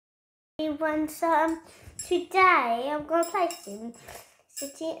Everyone, so today I'm gonna play Sim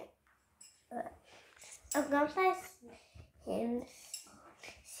City. I'm gonna play Sim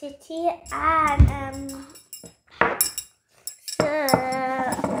City and so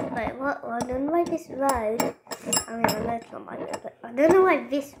wait, what? I don't know why this road. I mean, I know it's not my road, but I don't know why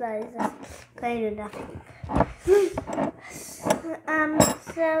this road is going to nothing.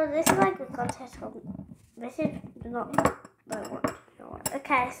 So this is like a contest. This is not what I want.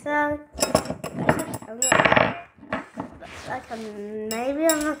 Okay, so looks like maybe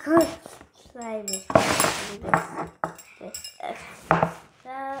I'm not going to play this. Okay. So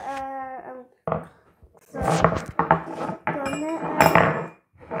I'm gonna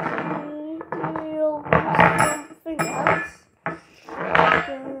something else.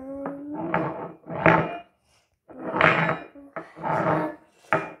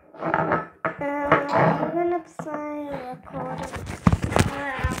 I'm gonna play a record.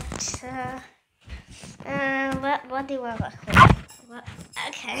 What do you want to record? What?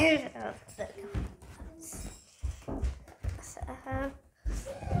 Okay.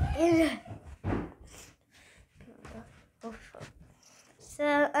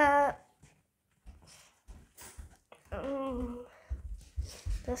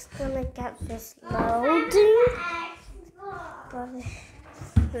 Just gonna get this loading.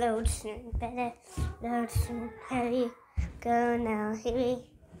 Load soon, better load soon. Here we go now. Here we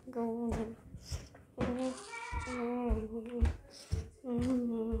go. And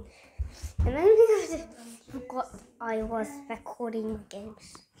I think I forgot I was recording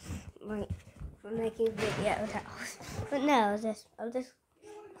games, like making videos. But no, I'll just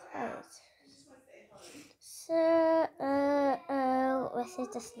close. So this is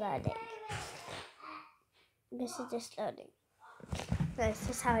just loading. So this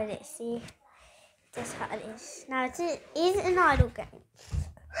is how it is. See, this is how it is. Now it is an idle game.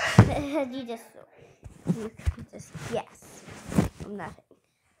 You just guess. I'm nothing.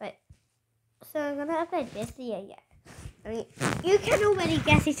 Right. So I'm gonna upload this here. Yeah. I mean, you can already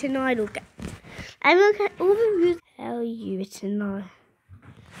guess it's an idle game. I'm gonna tell you it's an idle.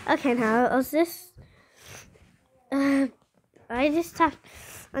 Okay, now I was just. I just tapped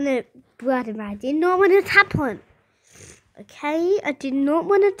on a word and I did not want to tap on. Okay, I did not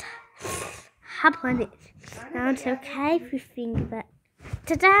want to tap on it. Now it's okay if you think that.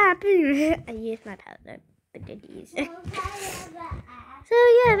 Ta-da! I used my tablet, but didn't use it. So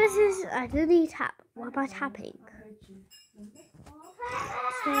yeah, this is I didn't tap. What about tapping?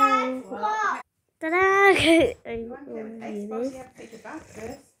 So ta-da!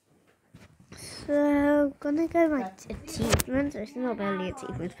 So I'm gonna go my achievements. It's not really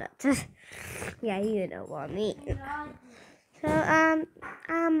achievements, but yeah, you know what I mean. So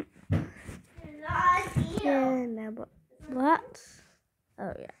yeah, now what?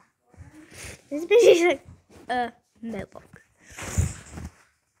 Oh yeah, this is basically like a notebook.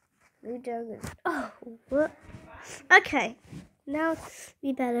 Oh, what? Okay, now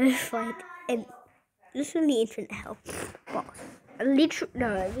we better find literally infinite health boss.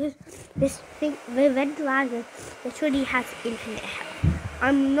 This thing, the red dragon literally has infinite health.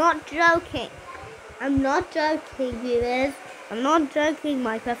 I'm not joking. I'm not joking, viewers. I'm not joking,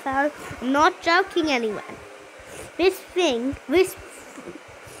 microphone. I'm not joking, anyone. This thing,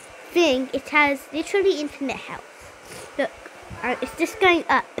 it has literally infinite health. Look, it's just going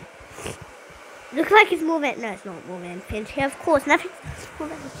up. Looks like it's more than, no, it's not more than infinity. Of course, nothing's more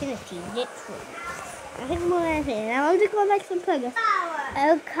than infinity, literally. Nothing's more than infinity. Now I'm just going to make some progress.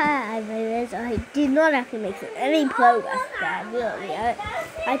 Okay, viewers, I did not actually make any progress there, really.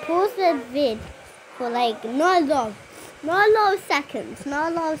 I paused the vid for like not a lot of seconds,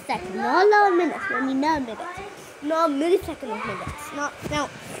 not a lot of minutes, only no minutes. Not a millisecond of minutes.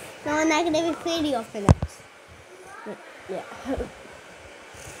 Not a negative infinity of minutes. Yeah.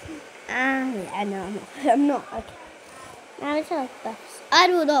 Yeah, no, I'm not. Okay. Now it's like buffs. I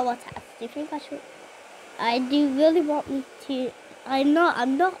don't know what else. Do you think I should? I do really want me to. I'm not.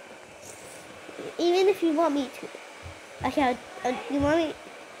 Even if you want me to. Okay, you want me?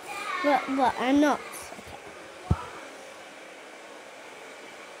 But I'm not. Okay.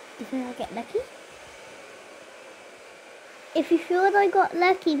 Do you think I'll get lucky? If you feel I got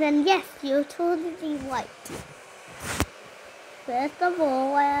lucky, then yes, you're totally right. First of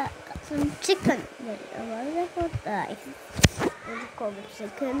all, I got some chicken. What is it called? It's called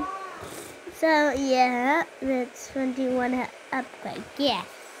chicken. So yeah, that's 21 upgrade. Yes.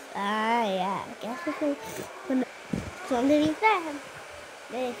 Yeah. I guess it's gonna be fair.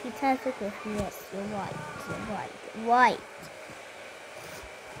 Then if you test it with me, yes, you're right.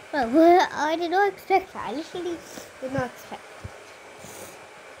 Well, I did not expect that. I literally did not expect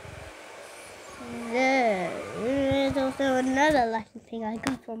There's also another lucky thing I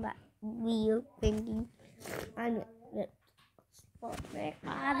got from that wheel thingy. And I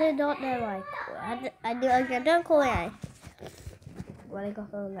do not know why I don't call it. What I got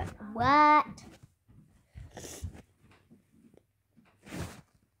from that? What?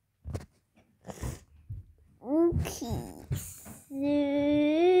 Okay, so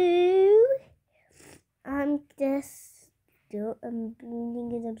I'm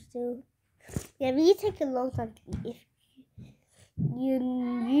still. Yeah, really take a long time to eat. If you're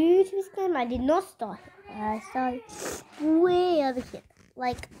new to this game, I did not start it. I started way over here.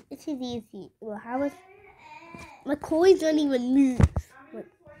 Like, it is easy. Well, my coins don't even move.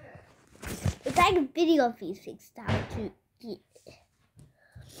 It's like a video of these things down to get.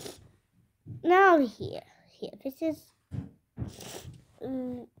 Now here, this is.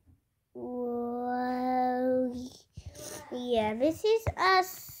 Well, yeah, this is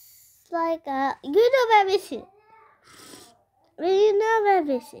us. Like you know where this is. You know where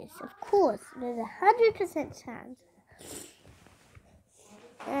this is. Of course, there's 100% chance.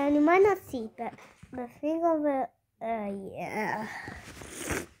 And you might not see, but the thing of it, yeah.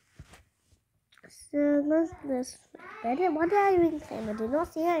 So this better. What did I even say? I did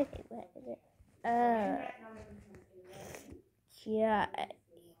not see anything. Yeah.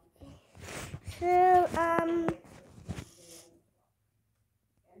 So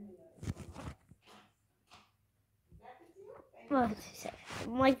well,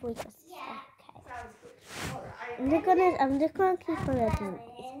 my voice was okay. I'm just gonna keep on doing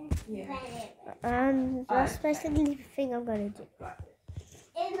this. And that's basically the thing I'm gonna do.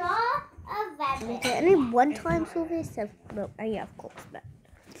 Only one time saw this, so well, yeah, of course, but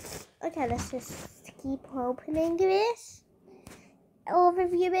okay, let's just keep opening this,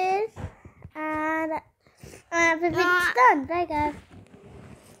 overview it, and everything's done. There you go.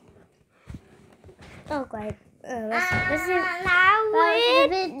 Oh great. This is the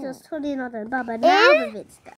vid just totally not done, but now the vid's done.